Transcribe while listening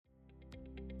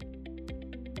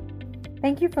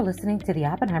Thank you for listening to the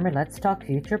Oppenheimer Let's Talk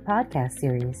Future podcast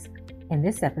series. In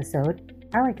this episode,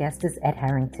 our guest is Ed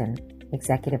Harrington,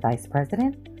 Executive Vice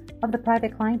President of the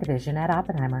Private Client Division at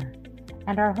Oppenheimer.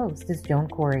 And our host is Joan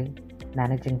Corey,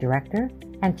 Managing Director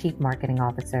and Chief Marketing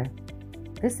Officer.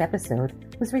 This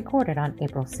episode was recorded on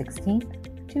April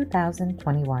 16th,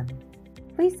 2021.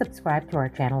 Please subscribe to our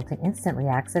channel to instantly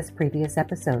access previous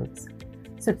episodes.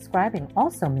 Subscribing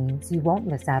also means you won't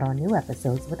miss out on new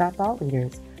episodes with our thought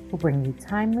leaders who bring you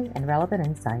timely and relevant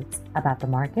insights about the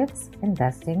markets,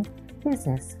 investing,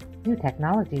 business, new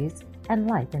technologies, and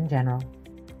life in general.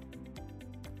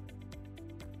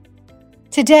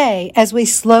 Today, as we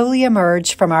slowly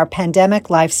emerge from our pandemic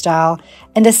lifestyle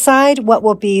and decide what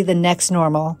will be the next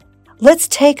normal, let's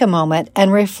take a moment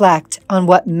and reflect on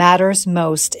what matters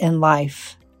most in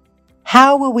life.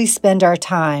 How will we spend our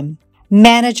time,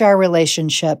 manage our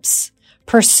relationships,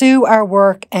 pursue our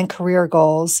work and career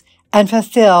goals, and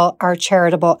fulfill our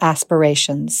charitable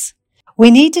aspirations? We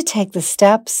need to take the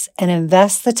steps and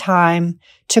invest the time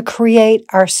to create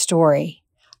our story,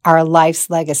 our life's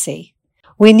legacy.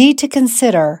 We need to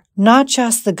consider not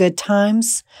just the good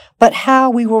times, but how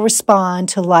we will respond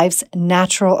to life's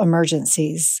natural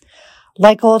emergencies,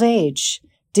 like old age,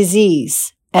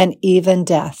 disease, and even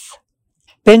death.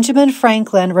 Benjamin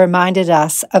Franklin reminded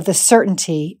us of the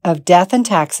certainty of death and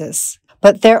taxes,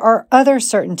 but there are other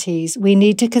certainties we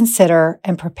need to consider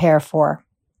and prepare for.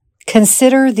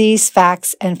 Consider these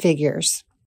facts and figures.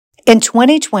 In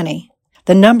 2020,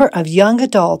 the number of young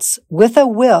adults with a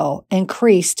will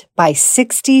increased by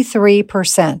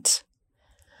 63%.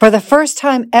 For the first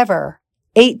time ever,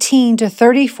 18 to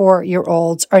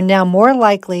 34-year-olds are now more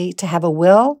likely to have a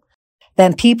will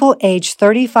than people aged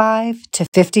 35 to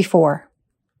 54.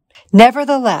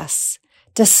 Nevertheless,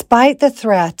 despite the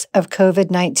threat of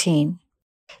COVID-19,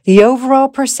 the overall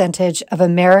percentage of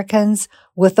Americans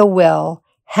with a will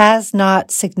has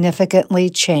not significantly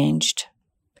changed.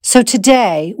 So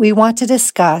today, we want to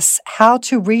discuss how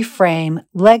to reframe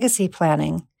legacy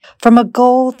planning from a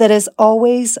goal that is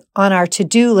always on our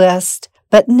to-do list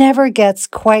but never gets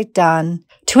quite done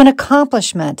to an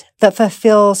accomplishment that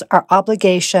fulfills our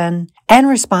obligation and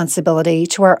responsibility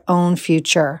to our own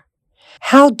future.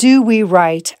 How do we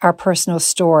write our personal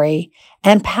story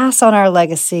and pass on our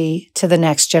legacy to the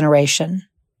next generation?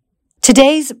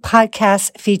 Today's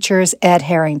podcast features Ed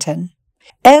Harrington.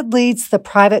 Ed leads the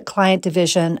Private Client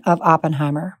Division of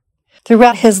Oppenheimer.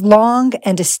 Throughout his long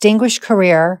and distinguished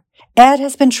career, Ed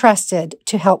has been trusted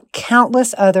to help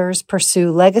countless others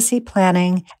pursue legacy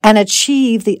planning and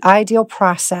achieve the ideal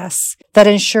process that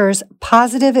ensures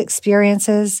positive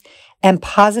experiences and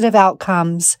positive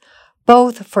outcomes,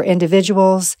 both for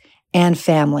individuals and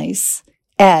families.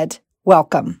 Ed,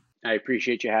 welcome. I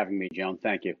appreciate you having me, Joan.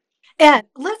 Thank you. Ed,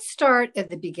 let's start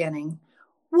at the beginning.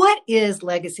 What is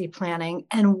legacy planning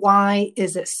and why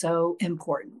is it so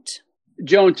important?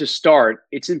 Joan, to start,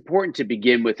 it's important to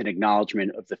begin with an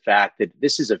acknowledgement of the fact that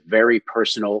this is a very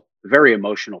personal, very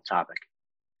emotional topic.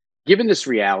 Given this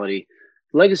reality,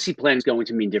 legacy planning is going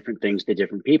to mean different things to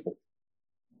different people.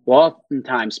 While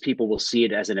oftentimes people will see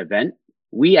it as an event,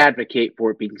 we advocate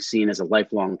for it being seen as a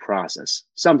lifelong process,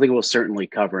 something we'll certainly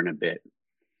cover in a bit.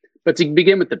 But to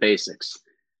begin with the basics,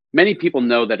 many people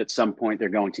know that at some point they're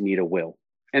going to need a will.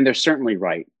 And they're certainly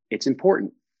right. It's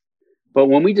important. But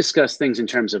when we discuss things in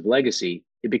terms of legacy,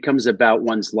 it becomes about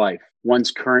one's life, one's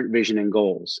current vision and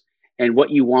goals, and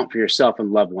what you want for yourself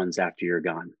and loved ones after you're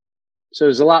gone. So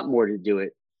there's a lot more to do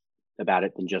about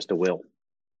it than just a will.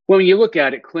 When you look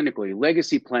at it clinically,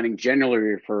 legacy planning generally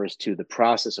refers to the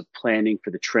process of planning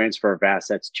for the transfer of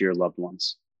assets to your loved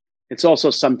ones. It's also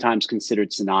sometimes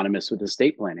considered synonymous with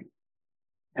estate planning.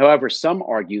 However, some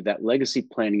argue that legacy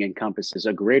planning encompasses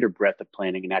a greater breadth of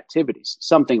planning and activities,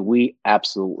 something we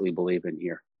absolutely believe in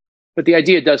here. But the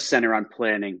idea does center on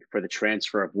planning for the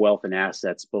transfer of wealth and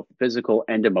assets, both physical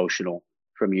and emotional,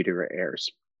 from you to your heirs.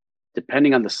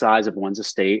 Depending on the size of one's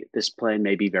estate, this plan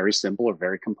may be very simple or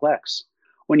very complex.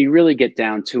 When you really get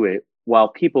down to it, while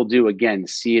people do, again,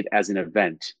 see it as an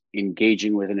event,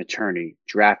 engaging with an attorney,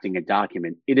 drafting a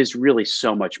document, it is really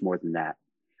so much more than that.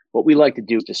 What we like to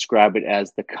do is describe it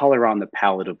as the color on the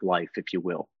palette of life, if you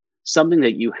will, something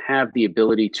that you have the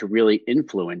ability to really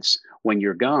influence when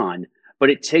you're gone, but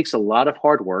it takes a lot of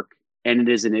hard work and it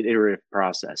is an iterative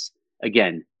process.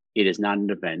 Again, it is not an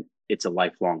event. It's a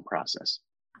lifelong process.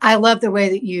 I love the way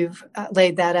that you've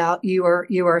laid that out. You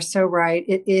are so right.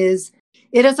 It is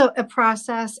a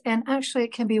process, and actually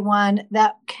it can be one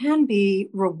that can be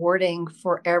rewarding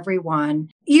for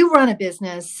everyone. You run a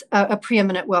business, a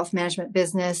preeminent wealth management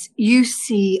business. You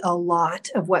see a lot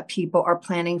of what people are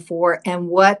planning for and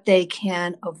what they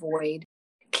can avoid.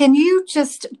 Can you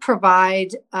just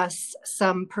provide us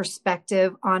some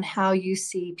perspective on how you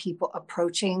see people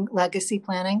approaching legacy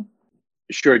planning?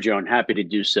 Sure, Joan, happy to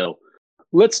do so.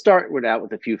 Let's start out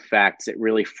with a few facts that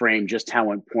really frame just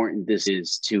how important this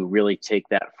is to really take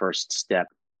that first step.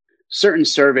 Certain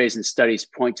surveys and studies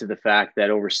point to the fact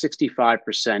that over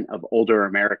 65% of older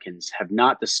Americans have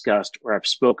not discussed or have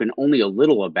spoken only a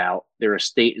little about their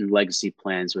estate and legacy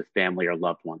plans with family or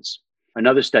loved ones.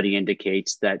 Another study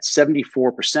indicates that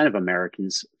 74% of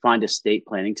Americans find estate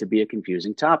planning to be a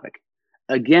confusing topic.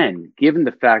 Again, given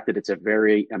the fact that it's a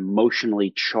very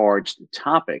emotionally charged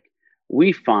topic,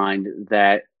 we find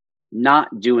that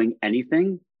not doing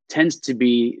anything tends to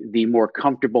be the more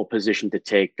comfortable position to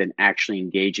take than actually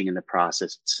engaging in the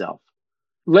process itself.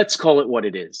 Let's call it what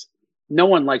it is. No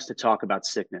one likes to talk about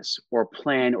sickness or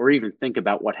plan or even think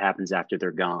about what happens after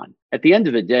they're gone. At the end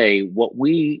of the day, what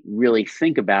we really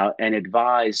think about and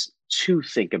advise to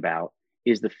think about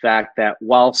is the fact that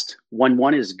whilst when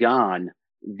one is gone,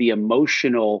 the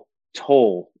emotional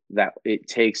toll that it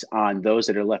takes on those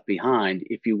that are left behind,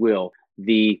 if you will,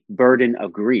 the burden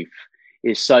of grief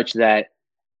is such that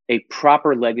a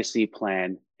proper legacy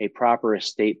plan, a proper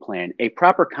estate plan, a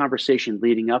proper conversation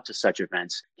leading up to such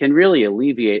events can really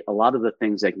alleviate a lot of the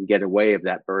things that can get away of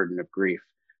that burden of grief.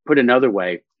 Put another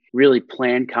way, really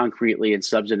plan concretely and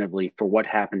substantively for what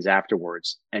happens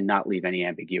afterwards and not leave any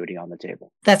ambiguity on the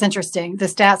table. That's interesting. The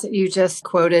stats that you just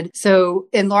quoted. So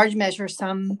in large measure,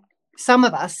 some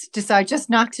of us decide just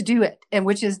not to do it, and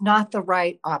which is not the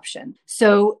right option.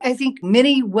 So I think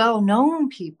many well-known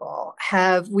people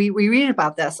we read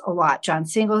about this a lot. John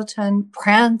Singleton,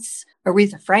 Prince,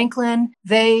 Aretha Franklin,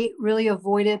 they really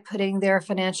avoided putting their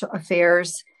financial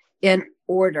affairs in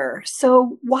order.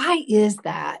 So why is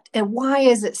that? And why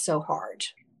is it so hard?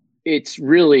 It's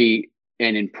really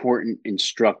an important,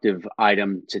 instructive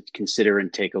item to consider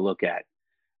and take a look at.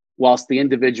 Whilst the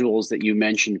individuals that you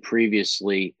mentioned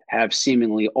previously have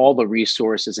seemingly all the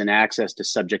resources and access to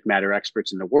subject matter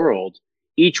experts in the world,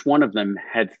 each one of them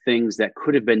had things that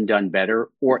could have been done better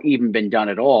or even been done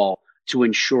at all to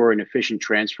ensure an efficient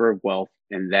transfer of wealth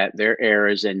and that their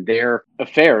heirs and their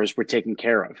affairs were taken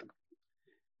care of.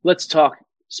 Let's talk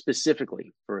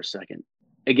specifically for a second.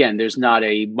 Again, there's not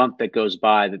a month that goes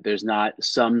by that there's not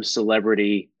some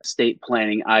celebrity estate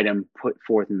planning item put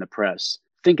forth in the press.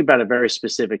 Think about a very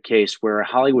specific case where a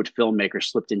Hollywood filmmaker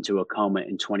slipped into a coma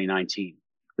in 2019,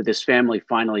 with his family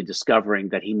finally discovering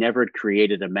that he never had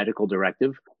created a medical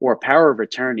directive or a power of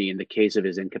attorney in the case of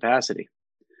his incapacity.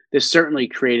 This certainly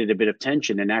created a bit of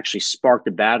tension and actually sparked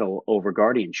a battle over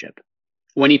guardianship.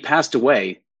 When he passed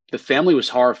away, the family was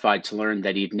horrified to learn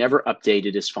that he'd never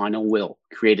updated his final will,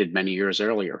 created many years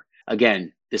earlier.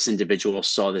 Again, this individual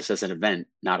saw this as an event,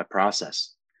 not a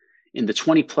process. In the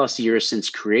 20 plus years since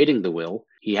creating the will,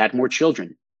 he had more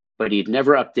children, but he had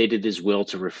never updated his will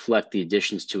to reflect the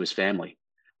additions to his family.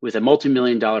 With a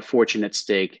multi-million-dollar fortune at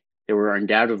stake, there were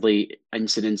undoubtedly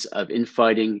incidents of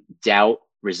infighting, doubt,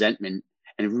 resentment,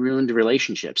 and ruined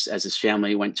relationships as his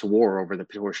family went to war over the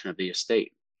portion of the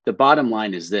estate. The bottom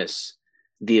line is this: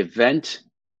 the event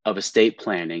of estate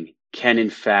planning can in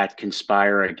fact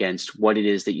conspire against what it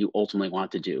is that you ultimately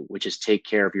want to do, which is take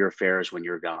care of your affairs when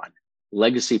you're gone.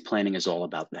 Legacy planning is all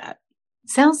about that.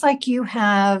 Sounds like you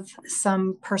have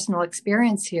some personal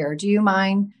experience here. Do you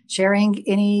mind sharing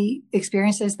any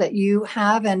experiences that you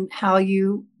have and how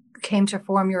you came to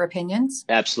form your opinions?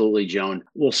 Absolutely, Joan.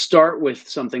 We'll start with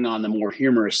something on the more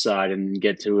humorous side and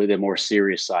get to the more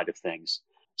serious side of things.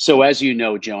 So as you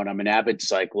know, Joan, I'm an avid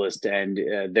cyclist, and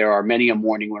there are many a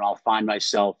morning when I'll find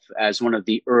myself as one of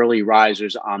the early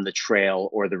risers on the trail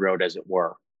or the road, as it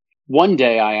were. One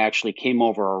day, I actually came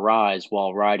over a rise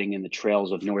while riding in the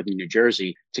trails of northern New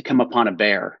Jersey to come upon a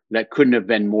bear that couldn't have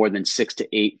been more than 6 to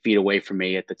 8 feet away from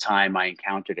me at the time I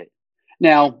encountered it.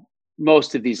 Now,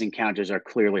 most of these encounters are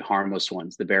clearly harmless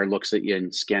ones. The bear looks at you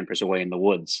and scampers away in the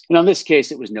woods. And in this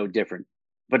case, it was no different.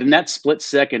 But in that split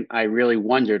second, I really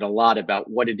wondered a lot about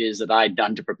what it is that I'd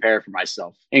done to prepare for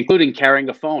myself, including carrying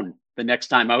a phone the next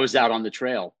time I was out on the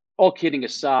trail. All kidding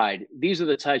aside, these are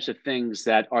the types of things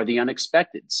that are the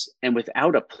unexpecteds. And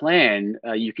without a plan,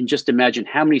 you can just imagine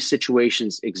how many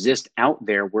situations exist out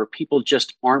there where people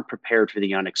just aren't prepared for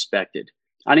the unexpected.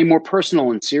 On a more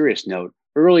personal and serious note,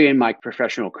 early in my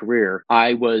professional career,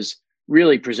 I was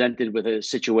really presented with a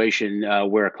situation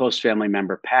where a close family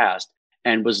member passed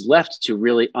and was left to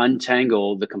really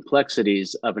untangle the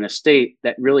complexities of an estate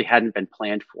that really hadn't been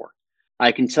planned for.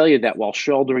 I can tell you that while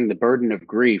shouldering the burden of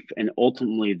grief and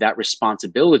ultimately that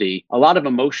responsibility, a lot of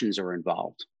emotions are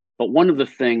involved. But one of the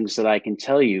things that I can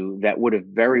tell you that would have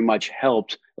very much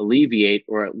helped alleviate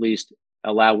or at least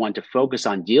allow one to focus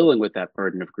on dealing with that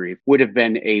burden of grief would have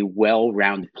been a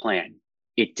well-rounded plan.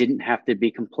 It didn't have to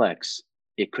be complex.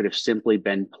 It could have simply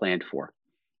been planned for.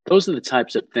 Those are the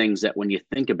types of things that when you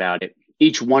think about it,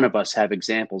 each one of us have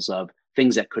examples of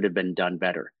things that could have been done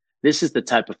better. This is the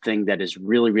type of thing that is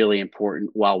really, really important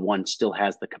while one still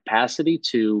has the capacity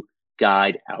to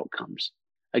guide outcomes.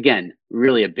 Again,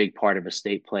 really a big part of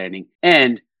estate planning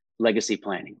and legacy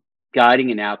planning,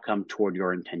 guiding an outcome toward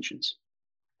your intentions.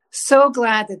 So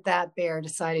glad that bear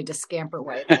decided to scamper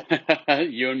away.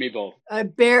 You and me both. A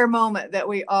bear moment that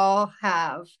we all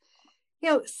have.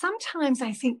 Sometimes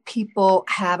I think people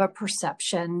have a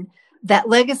perception that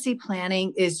legacy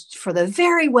planning is for the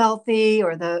very wealthy,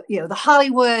 or the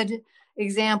Hollywood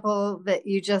example that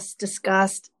you just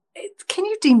discussed. Can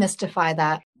you demystify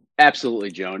that?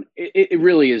 Absolutely, Joan. It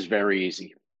really is very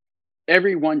easy.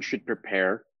 Everyone should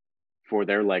prepare for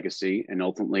their legacy and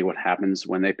ultimately what happens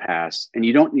when they pass. And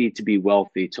you don't need to be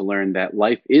wealthy to learn that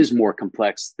life is more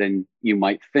complex than you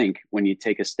might think when you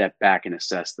take a step back and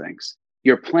assess things.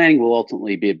 Your planning will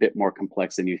ultimately be a bit more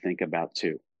complex than you think about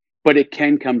too. But it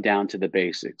can come down to the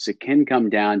basics. It can come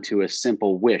down to a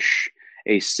simple wish,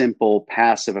 a simple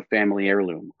pass of a family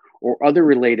heirloom, or other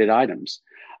related items.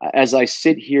 As I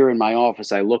sit here in my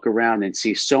office, I look around and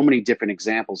see so many different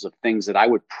examples of things that I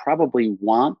would probably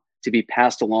want to be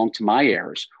passed along to my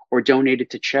heirs or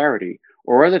donated to charity,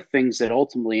 or other things that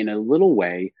ultimately in a little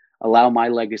way allow my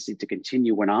legacy to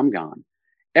continue when I'm gone.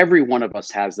 Every one of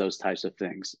us has those types of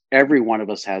things. Every one of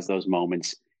us has those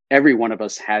moments. Every one of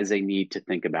us has a need to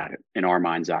think about it in our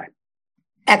mind's eye.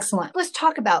 Excellent. Let's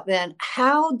talk about then,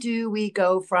 how do we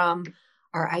go from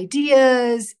our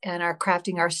ideas and our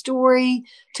crafting our story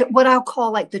to what I'll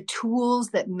call like the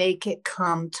tools that make it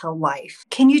come to life?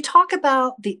 Can you talk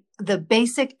about the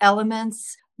basic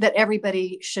elements that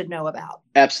everybody should know about?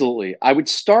 Absolutely. I would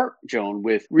start, Joan,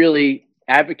 with really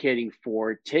advocating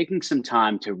for taking some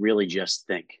time to really just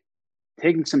think,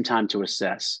 taking some time to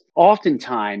assess.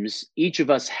 Oftentimes, each of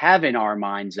us have in our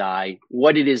mind's eye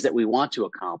what it is that we want to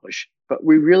accomplish, but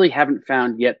we really haven't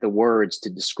found yet the words to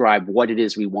describe what it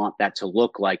is we want that to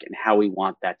look like and how we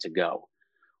want that to go.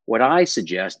 What I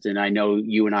suggest, and I know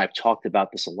you and I have talked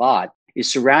about this a lot, is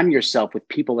surround yourself with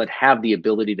people that have the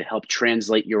ability to help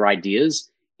translate your ideas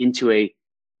into a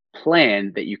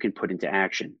plan that you can put into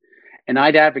action. And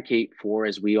I'd advocate for,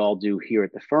 as we all do here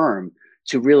at the firm,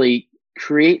 to really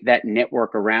create that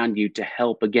network around you to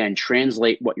help, again,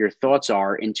 translate what your thoughts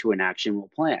are into an actionable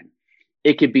plan.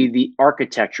 It could be the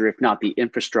architecture, if not the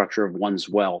infrastructure of one's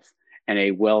wealth and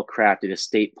a well-crafted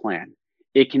estate plan.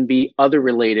 It can be other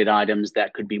related items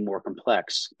that could be more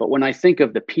complex. But when I think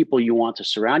of the people you want to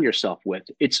surround yourself with,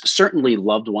 it's certainly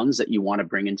loved ones that you want to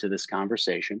bring into this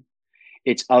conversation.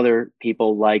 It's other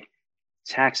people like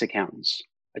tax accountants,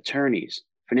 attorneys,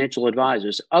 financial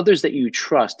advisors, others that you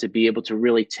trust to be able to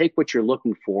really take what you're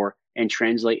looking for and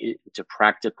translate it into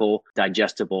practical,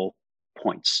 digestible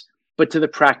points. But to the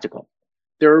practical,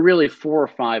 there are really 4 or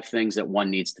 5 things that one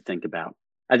needs to think about.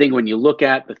 I think when you look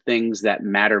at the things that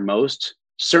matter most,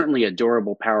 certainly a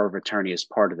durable power of attorney is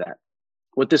part of that.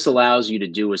 What this allows you to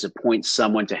do is appoint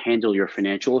someone to handle your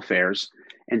financial affairs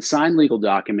and sign legal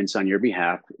documents on your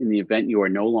behalf in the event you are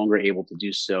no longer able to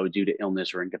do so due to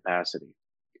illness or incapacity.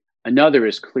 Another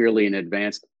is clearly an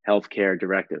advanced healthcare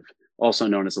directive, also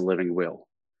known as a living will,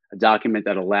 a document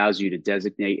that allows you to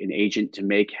designate an agent to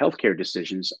make healthcare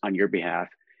decisions on your behalf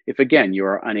if, again, you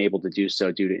are unable to do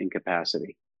so due to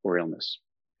incapacity or illness.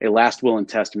 A last will and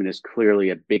testament is clearly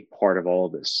a big part of all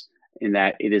of this, in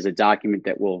that it is a document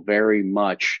that will very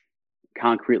much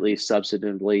concretely,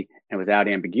 substantively, and without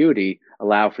ambiguity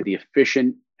allow for the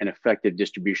efficient and effective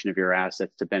distribution of your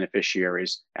assets to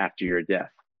beneficiaries after your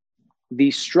death. The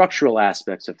structural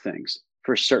aspects of things.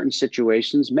 For certain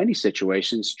situations, many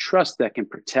situations, trust that can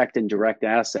protect and direct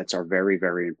assets are very,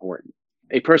 very important.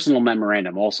 A personal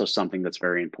memorandum, also something that's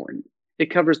very important.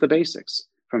 It covers the basics,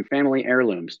 from family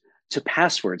heirlooms to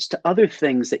passwords to other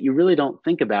things that you really don't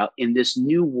think about in this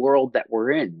new world that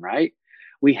we're in, right?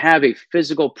 We have a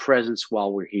physical presence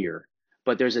while we're here,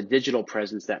 but there's a digital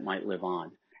presence that might live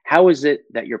on. How is it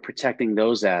that you're protecting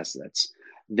those assets?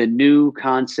 The new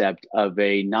concept of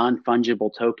a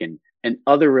non-fungible token and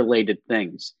other related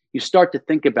things. You start to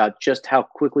think about just how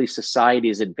quickly society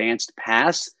has advanced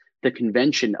past the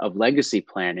convention of legacy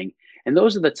planning. And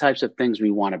those are the types of things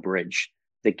we want to bridge.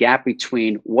 The gap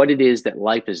between what it is that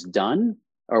life is done,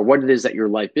 or what it is that your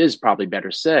life is, probably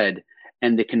better said,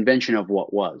 and the convention of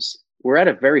what was. We're at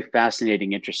a very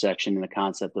fascinating intersection in the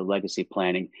concept of legacy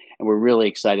planning, and we're really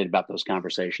excited about those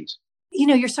conversations.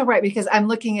 You're so right, because I'm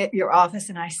looking at your office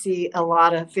and I see a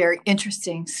lot of very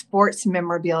interesting sports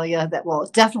memorabilia that will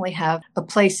definitely have a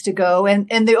place to go.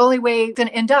 And the only way it's going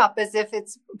to end up is if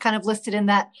it's kind of listed in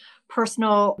that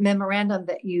personal memorandum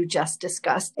that you just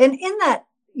discussed. And in that,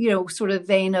 sort of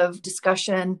vein of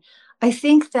discussion, I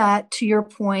think that, to your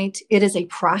point, it is a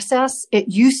process. It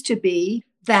used to be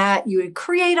that you would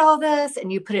create all this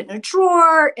and you put it in a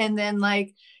drawer, and then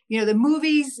the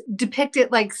movies depict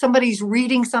it like somebody's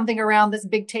reading something around this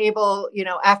big table,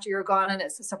 after you're gone, and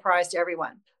it's a surprise to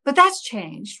everyone. But that's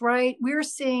changed, right? We're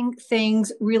seeing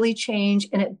things really change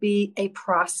and it be a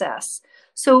process.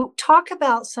 So talk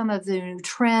about some of the new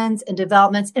trends and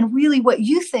developments and really what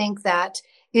you think that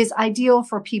is ideal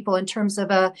for people in terms of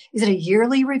is it a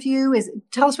yearly review?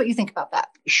 Tell us what you think about that.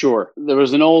 Sure. There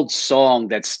was an old song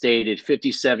that stated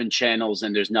 57 channels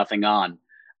and there's nothing on.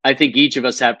 I think each of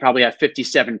us probably have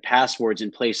 57 passwords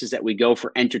in places that we go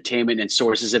for entertainment and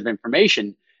sources of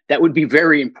information that would be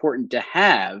very important to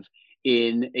have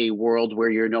in a world where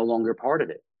you're no longer part of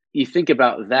it. You think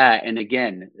about that, and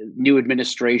again, new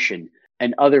administration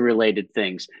and other related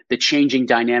things, the changing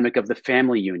dynamic of the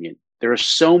family union. There are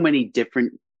so many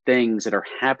different things that are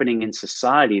happening in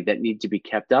society that need to be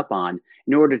kept up on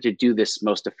in order to do this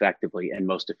most effectively and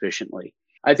most efficiently.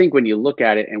 I think when you look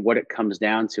at it, and what it comes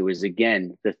down to is,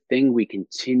 again, the thing we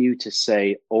continue to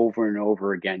say over and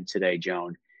over again today,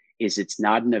 Joan, is it's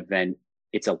not an event,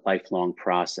 it's a lifelong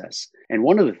process. And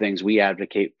one of the things we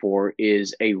advocate for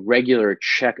is a regular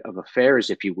check of affairs,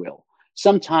 if you will,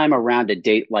 sometime around a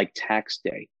date like tax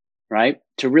day, right?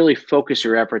 To really focus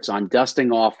your efforts on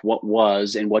dusting off what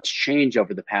was and what's changed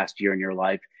over the past year in your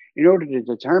life in order to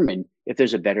determine if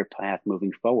there's a better path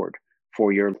moving forward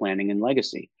for your planning and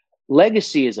legacy.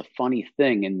 Legacy is a funny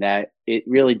thing in that it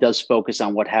really does focus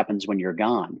on what happens when you're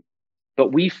gone.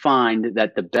 But we find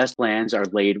that the best plans are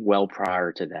laid well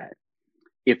prior to that.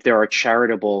 If there are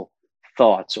charitable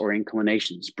thoughts or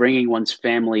inclinations, bringing one's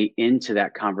family into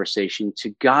that conversation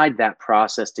to guide that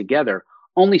process together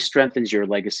only strengthens your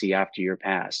legacy after your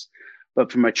pass.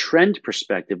 But from a trend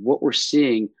perspective, what we're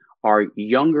seeing are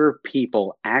younger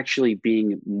people actually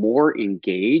being more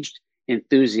engaged,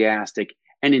 enthusiastic,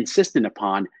 and insistent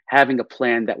upon having a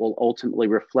plan that will ultimately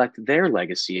reflect their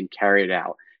legacy and carry it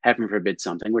out. Heaven forbid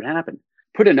something would happen.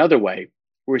 Put another way,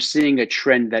 we're seeing a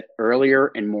trend that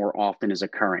earlier and more often is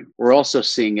occurring. We're also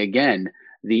seeing, again,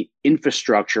 the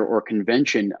infrastructure or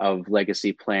convention of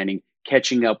legacy planning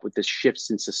catching up with the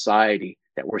shifts in society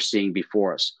that we're seeing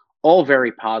before us. All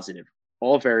very positive,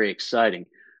 all very exciting,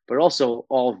 but also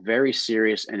all very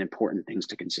serious and important things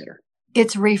to consider.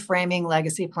 It's reframing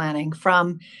legacy planning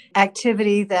from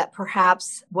activity that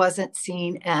perhaps wasn't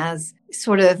seen as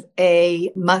sort of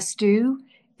a must-do,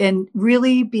 and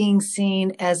really being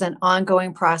seen as an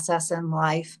ongoing process in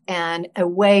life and a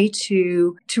way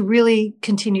to really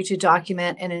continue to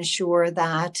document and ensure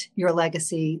that your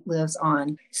legacy lives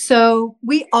on. So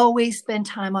we always spend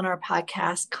time on our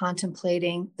podcast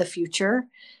contemplating the future.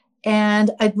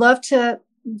 And I'd love to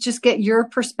just get your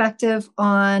perspective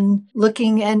on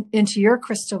looking into your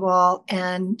crystal ball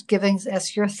and giving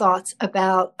us your thoughts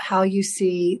about how you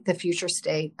see the future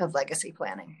state of legacy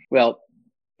planning. Well,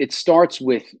 it starts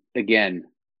with, again,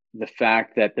 the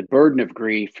fact that the burden of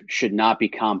grief should not be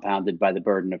compounded by the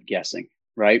burden of guessing,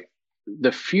 right?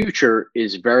 The future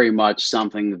is very much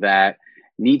something that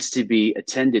needs to be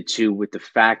attended to with the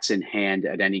facts in hand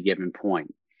at any given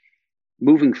point.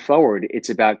 Moving forward,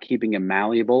 it's about keeping a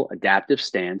malleable, adaptive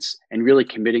stance and really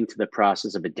committing to the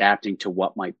process of adapting to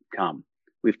what might come.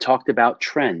 We've talked about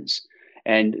trends,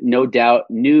 and no doubt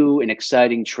new and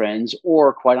exciting trends,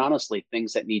 or quite honestly,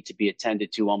 things that need to be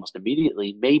attended to almost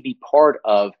immediately, may be part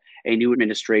of a new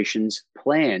administration's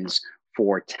plans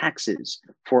for taxes,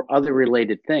 for other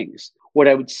related things. What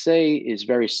I would say is,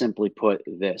 very simply put,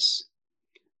 this: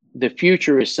 the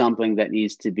future is something that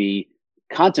needs to be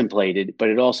contemplated, but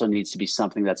it also needs to be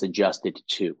something that's adjusted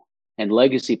to. And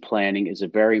legacy planning is a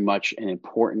very much an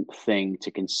important thing to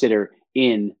consider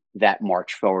in that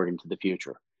march forward into the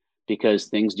future, because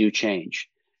things do change.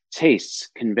 Tastes,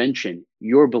 convention,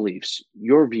 your beliefs,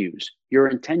 your views, your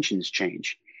intentions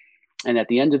change. And at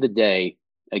the end of the day,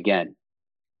 again,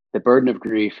 the burden of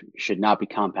grief should not be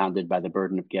compounded by the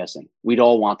burden of guessing. We'd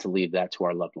all want to leave that to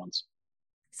our loved ones.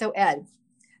 So Ed,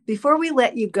 before we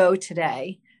let you go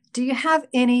today, do you have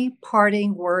any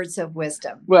parting words of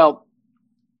wisdom? Well,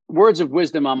 words of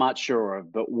wisdom I'm not sure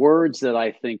of, but words that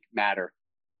I think matter.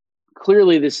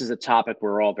 Clearly, this is a topic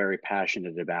we're all very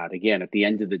passionate about. Again, at the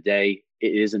end of the day,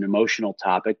 it is an emotional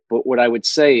topic. But what I would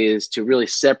say is to really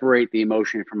separate the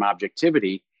emotion from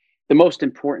objectivity. The most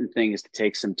important thing is to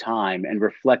take some time and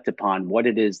reflect upon what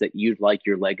it is that you'd like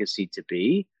your legacy to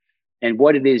be and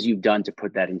what it is you've done to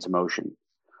put that into motion.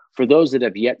 For those that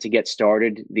have yet to get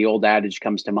started, the old adage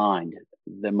comes to mind.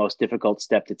 The most difficult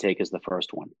step to take is the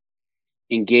first one.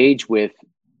 Engage with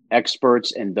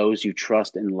experts and those you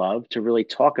trust and love to really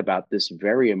talk about this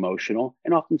very emotional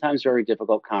and oftentimes very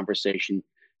difficult conversation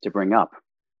to bring up.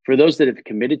 For those that have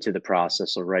committed to the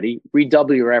process already,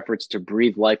 redouble your efforts to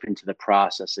breathe life into the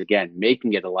process, again,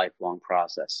 making it a lifelong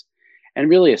process, and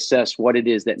really assess what it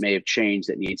is that may have changed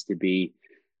that needs to be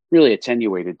really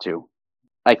attenuated to.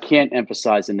 I can't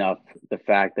emphasize enough the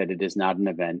fact that it is not an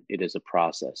event, it is a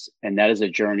process. And that is a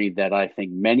journey that I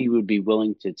think many would be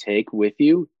willing to take with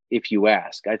you if you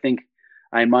ask. I think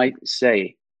I might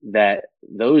say that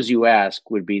those you ask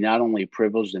would be not only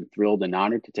privileged and thrilled and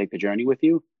honored to take the journey with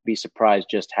you, be surprised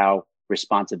just how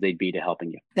responsive they'd be to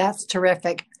helping you. That's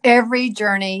terrific. Every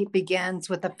journey begins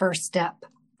with the first step.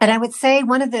 And I would say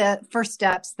one of the first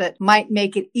steps that might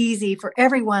make it easy for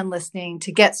everyone listening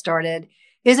to get started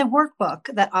is a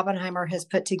workbook that Oppenheimer has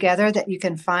put together that you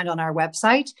can find on our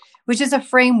website, which is a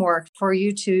framework for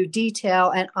you to detail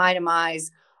and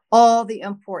itemize all the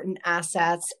important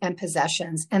assets and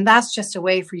possessions. And that's just a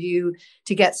way for you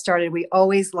to get started. We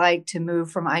always like to move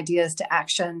from ideas to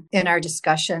action in our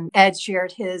discussion. Ed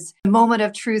shared his moment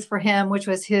of truth for him, which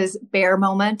was his bear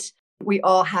moment. We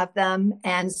all have them.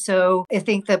 And so I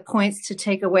think the points to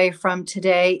take away from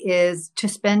today is to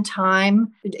spend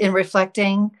time in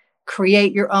reflecting,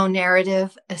 create your own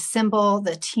narrative, assemble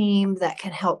the team that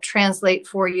can help translate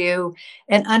for you,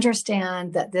 and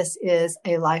understand that this is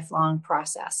a lifelong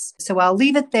process. So I'll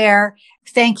leave it there.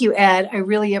 Thank you, Ed. I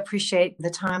really appreciate the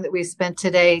time that we spent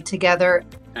today together.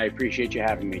 I appreciate you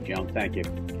having me, Joan. Thank you.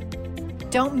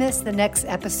 Don't miss the next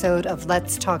episode of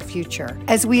Let's Talk Future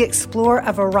as we explore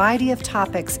a variety of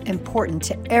topics important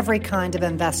to every kind of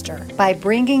investor by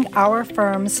bringing our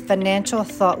firm's financial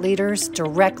thought leaders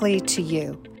directly to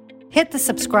you. Hit the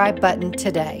subscribe button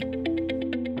today.